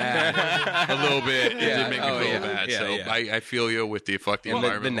feel bad a little bit. It did make me feel bad. Yeah, so yeah. I feel you with the fuck the And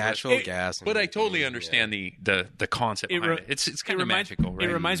environment. the natural gas. But I totally understand the concept behind it. It's kind of magical, right?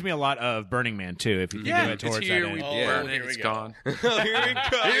 It reminds me a lot of Burning Man too. If you think of it it's towards here, that we end. burn here it, we it's go. gone.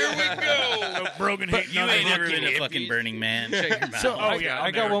 Here we go. Broken hate. You ain't never been a fucking Burning Man. Shut your mouth. So Oh, yeah, I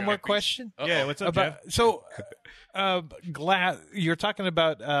I'll got never one go. more question. Yeah, what's up, about Jeff? so glass. You're talking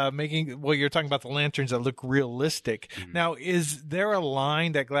about making. Well, you're talking about the lanterns that look realistic. Now, is there a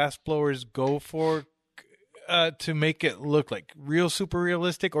line that glass blowers go for to make it look like real super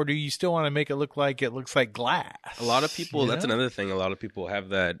realistic, or do you still want to make it look like glass? A lot of people. That's know? another thing. A lot of people have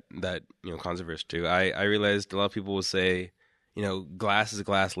that controversy too. I realized a lot of people will say, you know, glass is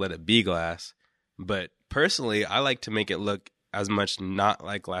glass, let it be glass. But personally, I like to make it look as much not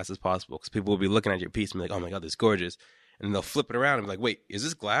like glass as possible, because people will be looking at your piece and be like, oh my god, this is gorgeous. And they'll flip it around and be like, wait, is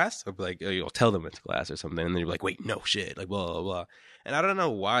this glass? Or be like, you'll tell them it's glass or something. And then you're like, wait, no shit. Like, blah, blah, blah. And I don't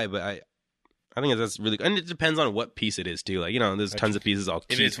know why, but I think that's really, and it depends on what piece it is too. Like, you know, there's tons of pieces all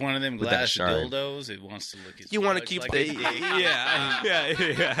If cute it's one of them with that glass shard. dildos, it wants to look as You want to much keep like the a dick.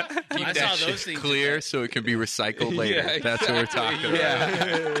 yeah. Keep I that saw shit those things clear today. so it can be recycled later. Yeah, That's what we're talking about.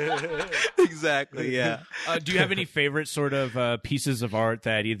 Yeah. Exactly. Exactly. Yeah. Do you have any favorite sort of pieces of art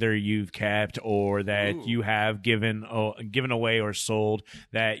that either you've kept or that you have given away or sold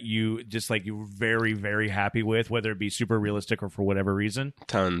that you just like you're very, very happy with, whether it be super realistic or for whatever reason?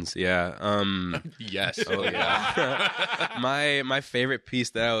 Tons. Yeah. Yes. Oh yeah. my favorite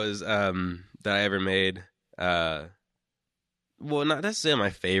piece that I ever made. Well, not necessarily my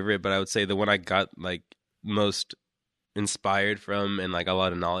favorite, but I would say the one I got like most inspired from and like a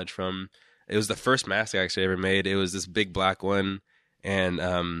lot of knowledge from. It was the first mask I actually ever made. It was this big black one, and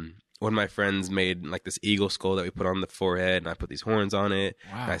one of my friends made like this eagle skull that we put on the forehead, and I put these horns on it.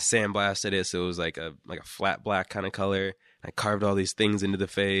 Wow. And I sandblasted it, so it was like a flat black kind of color. I carved all these things into the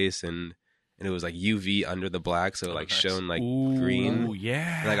face, and it was like UV under the black, so it like shone like green. Oh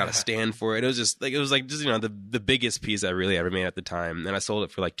yeah. And I got a stand for it. It was just the biggest piece I really ever made at the time. And I sold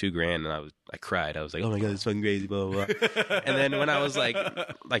it for like $2,000, and I cried. I was like, oh my god, it's fucking crazy, blah blah blah. And then when I was like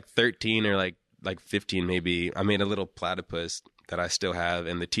 13 or like 15 maybe, I made a little platypus that I still have,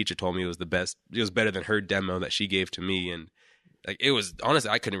 and the teacher told me it was the best. It was better than her demo that she gave to me, and like it was honestly,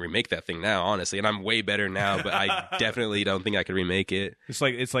 I couldn't remake that thing now, honestly, and I'm way better now, but I definitely don't think I could remake it. It's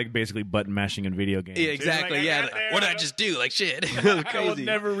like basically button mashing in video games. Yeah, exactly. Like, yeah, like, what did I just do? Like shit. It was crazy. I will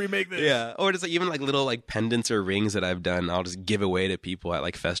never remake this. Yeah, or just like even like little like pendants or rings that I've done, I'll just give away to people at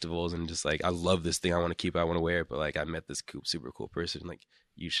like festivals, and just like I love this thing, I want to keep it, I want to wear it, but like I met this super cool person, like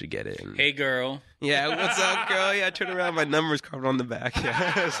you should get it. And, Hey, girl. yeah, what's up, girl? Yeah, I turn around, my number's carved on the back.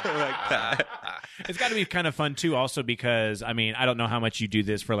 Yeah, something like that. It's got to be kind of fun too, also because I mean I don't know how much you do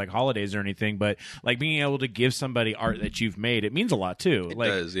this for like holidays or anything, but like being able to give somebody art that you've made, it means a lot too. It like,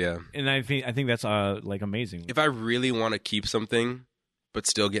 does, yeah. And I think that's like amazing. If I really want to keep something, but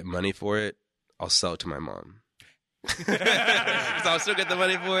still get money for it, I'll sell it to my mom. So I'll still get the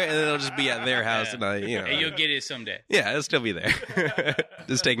money for it, and then it'll just be at their house, and And you'll get it someday. yeah, it'll still be there,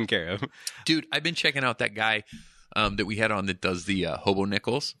 just taken care of. Dude, I've been checking out that guy that we had on that does the hobo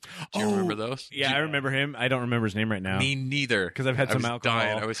nickels. Do you remember those? Yeah, I remember him. I don't remember his name right now. Me neither. Because I've had some I was alcohol.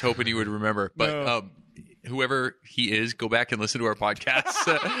 dying. I was hoping you would remember. But whoever he is, go back and listen to our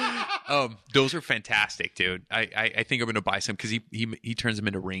podcast. Those are fantastic, dude. I think I'm going to buy some because he turns them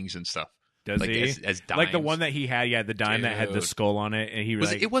into rings and stuff. Does like he? As dimes. Like the one that he had, the dime that had the Dude. skull on it, and he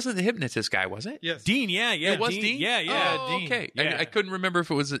was like, it wasn't the hypnotist guy, was it? Yes. Dean, yeah, It was Dean. Dean? Yeah, Oh, Dean. okay. Yeah. I couldn't remember if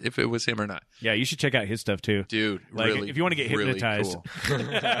it was him or not. Yeah, you should check out his stuff too. Dude, Like, really, if you want to get really hypnotized. cool.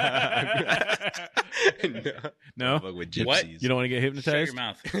 No? Fuck with gypsies. What? You don't want to get Shut hypnotized? your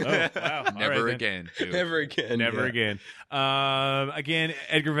mouth. Oh, wow. All Never right, then. again, dude. Never again. Never yeah. again. Again,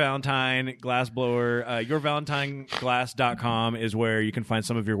 Edgar Valentine, glassblower. YourValentineGlass.com is where you can find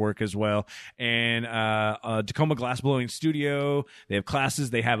some of your work as well. And Tacoma Glassblowing Studio. They have classes.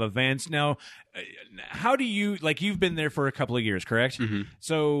 They have events. Now, how do you, like, you've been there for a couple of years, correct? Mm-hmm.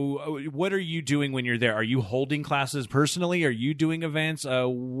 So what are you doing when you're there? Are you holding classes personally? Are you doing events?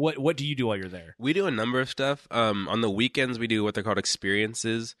 What do you do while you're there? We do a number of stuff. On the weekends, we do what they're called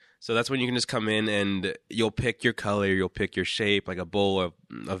experiences. So that's when you can just come in and you'll pick your color, you'll pick your shape, like a bowl or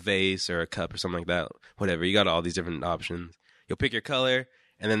a vase or a cup or something like that. Whatever. You got all these different options. You'll pick your color,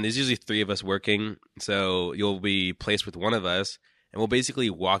 and then there's usually 3 of us working. So you'll be placed with one of us, and we'll basically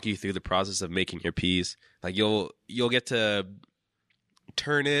walk you through the process of making your piece. Like you'll get to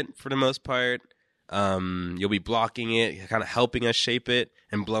turn it for the most part. You'll be blocking it, kind of helping us shape it,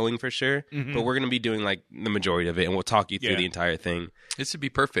 and blowing for sure. Mm-hmm. But we're going to be doing like the majority of it, and we'll talk you through the entire thing. This would be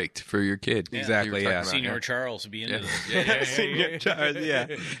perfect for your kid. Exactly, You were yeah. talking about, Senior Charles would be into this. Senior Charles, yeah.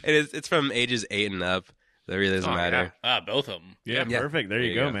 It's from ages 8 and up. That really doesn't matter. Both of them. Yeah, Yeah. perfect. There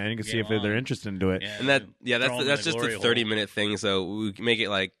you There you go, go. man. You can Get see if along. they're interested into it. Yeah. And that's Throw 'em just in the a glory 30-minute thing, so we make it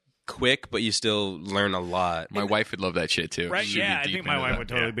like quick, but you still learn a lot. My wife would love that shit too. Right? She'd Yeah, be I deep think my into wife that. would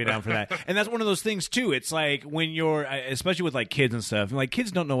totally be down for that. And that's one of those things too. It's like when you're, especially with like kids and stuff, like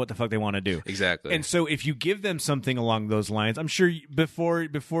kids don't know what the fuck they want to do. Exactly. And so if you give them something along those lines, I'm sure before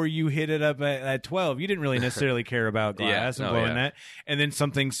you hit it up at 12, you didn't really necessarily care about glass and blowing that. And then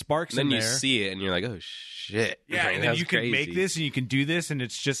something sparks then in you there. see it, and you're like, oh, shit. Yeah, Like, and then that's you can crazy. make this and you can do this, and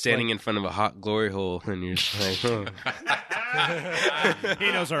it's just Standing like, in front of a hot glory hole, and you're just like, oh.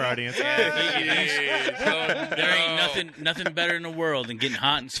 he knows our audience. There ain't nothing better in the world than getting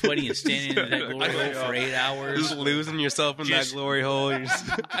hot and sweaty and standing in that glory hole for 8 hours. Just losing yourself in that glory hole. You're just,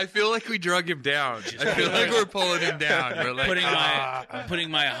 I feel like we drug him down. I feel like we're pulling him down. We're like, putting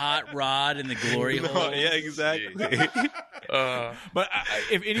my hot rod in the glory hole. yeah, exactly. But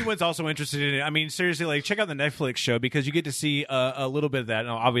if anyone's also interested in it, I mean, seriously, like check out the Netflix show because you get to see a little bit of that.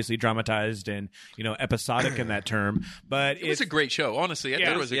 Now, obviously dramatized and episodic in that term. But It was a great show. Honestly, I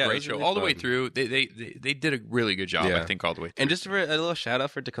thought it was a great show all the way through. They did a really good job. I think all the way through. And just for a little shout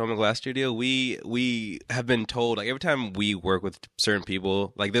out for Tacoma Glass Studio, we have been told, like, every time we work with certain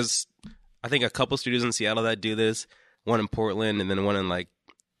people, like, there's I think a couple studios in Seattle that do this, one in Portland, and then one in, like,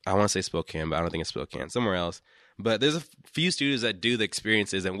 I want to say Spokane, but I don't think it's Spokane, somewhere else. But there's a few studios that do the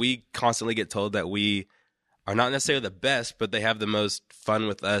experiences, and we constantly get told that we are not necessarily the best, but they have the most fun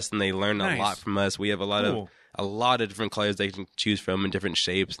with us, and they learn a lot from us. We have a lot of different colors they can choose from in different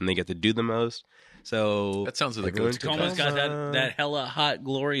shapes, and they get to do the most. So that sounds like good. Tacoma's got that hella hot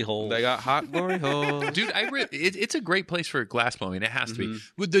glory hole. They got hot glory hole, dude. It's a great place for glass blowing. It has to be.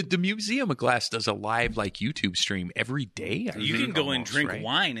 The Museum of Glass does a live YouTube stream every day. You can go and drink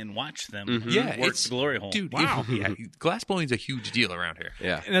wine and watch them. Yeah, work the glory hole. Dude, wow. Glass blowing is a huge deal around here.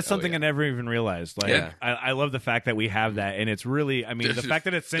 Yeah, and that's something I never even realized. Like, I love the fact that we have that, and it's really, I mean, the fact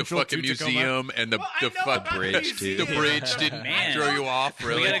that it's central to Tacoma. Museum and the bridge. The bridge didn't throw you off.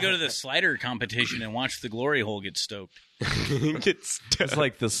 Really, we got to go to the slider competition and watch the glory hole get stoked. It's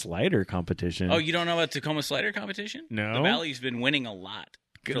like the slider competition. Oh, you don't know about Tacoma slider competition? No. The Valley's been winning a lot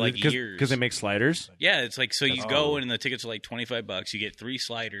for like years. Because they make sliders? Yeah, it's like, so you go and the tickets are like $25. You get 3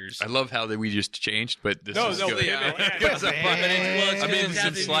 sliders. I love how we just changed, but this is good. I mean,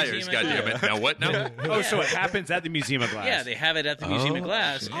 some sliders, goddammit. Now what now? So it happens at the Museum of Glass. Yeah, they have it at the Museum of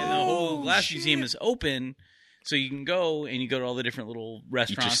Glass, and the whole glass museum is open. So you can go and you go to all the different little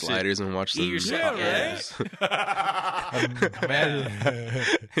restaurants. Eat your sliders and watch them. Eat your sliders.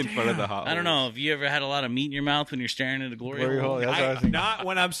 In front of the hot. I don't know. Have you ever had a lot of meat in your mouth when you're staring at a glory hole? Not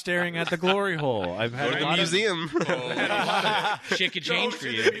when I'm staring at the glory hole. I've had a museum. Shit could change for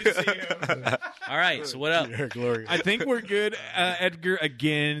you. All right. So what up? I think we're good. Edgar,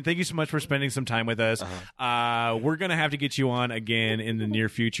 again, thank you so much for spending some time with us. We're going to have to get you on again in the near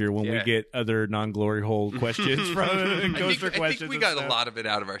future when we get other non-glory hole questions. I think we got a lot of it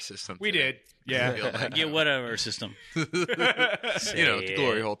out of our system. We did. Yeah. Get whatever system. The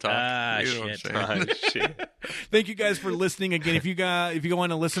glory hole talk. Shit. Thank you guys for listening again. If you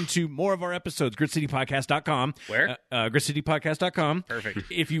want to listen to more of our episodes, gritcitypodcast.com. Where? Gritcitypodcast.com. Perfect.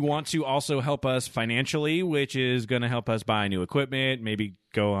 If you want to also help us financially, which is going to help us buy new equipment, maybe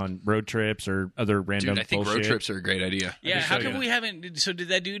go on road trips or other random I think bullshit. Road trips are a great idea. Yeah, how come we haven't... So did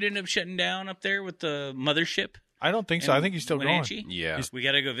that dude end up shutting down up there with the mothership? I don't think so. I think he's still going. Yeah. We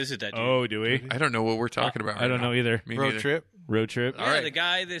got to go visit that dude. Oh, do we? I don't know what we're talking about. I don't know either. Road trip? Road trip? Yeah, right. The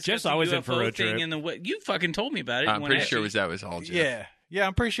guy that's Jeff's always in for road trip. You fucking told me about it. I'm pretty sure that was all Jeff. Yeah,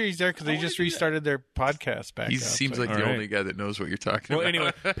 I'm pretty sure he's there because they just restarted their podcast back. He seems like the only guy that knows what you're talking about. Well,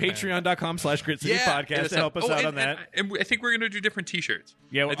 anyway, patreon.com/GritCityPodcast to help us out on that. And I think we're going to do different T-shirts.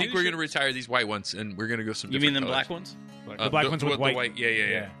 Yeah, I think we're going to retire these white ones, and we're going to go some different You mean them colors. black ones? The black ones with white.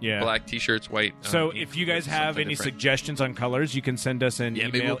 Yeah. Black T-shirts, white. So if you guys have any suggestions on colors, you can send us an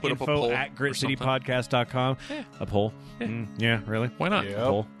email, info@gritcitypodcast.com. Yeah. A poll? Yeah, really? Why not? A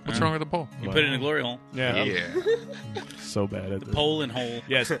poll. What's wrong with the poll? You put it in a glory hole. Yeah. So bad at this. Pole and hole.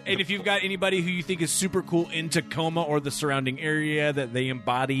 Yes. And if you've got anybody who you think is super cool in Tacoma or the surrounding area, that they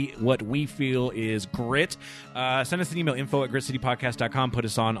embody what we feel is grit, send us an email, info@gritcitypodcast.com. Put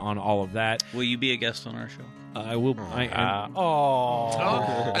us on all of that. Will you be a guest on our show? I will. I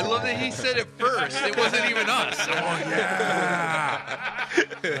love that he said it first. It wasn't even us.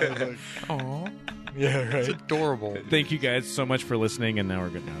 Oh, yeah, right. It's adorable. Thank you guys so much for listening, and now we're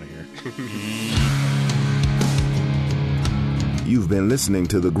getting out of here. You've been listening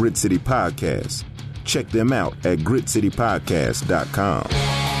to the Grit City Podcast. Check them out at gritcitypodcast.com.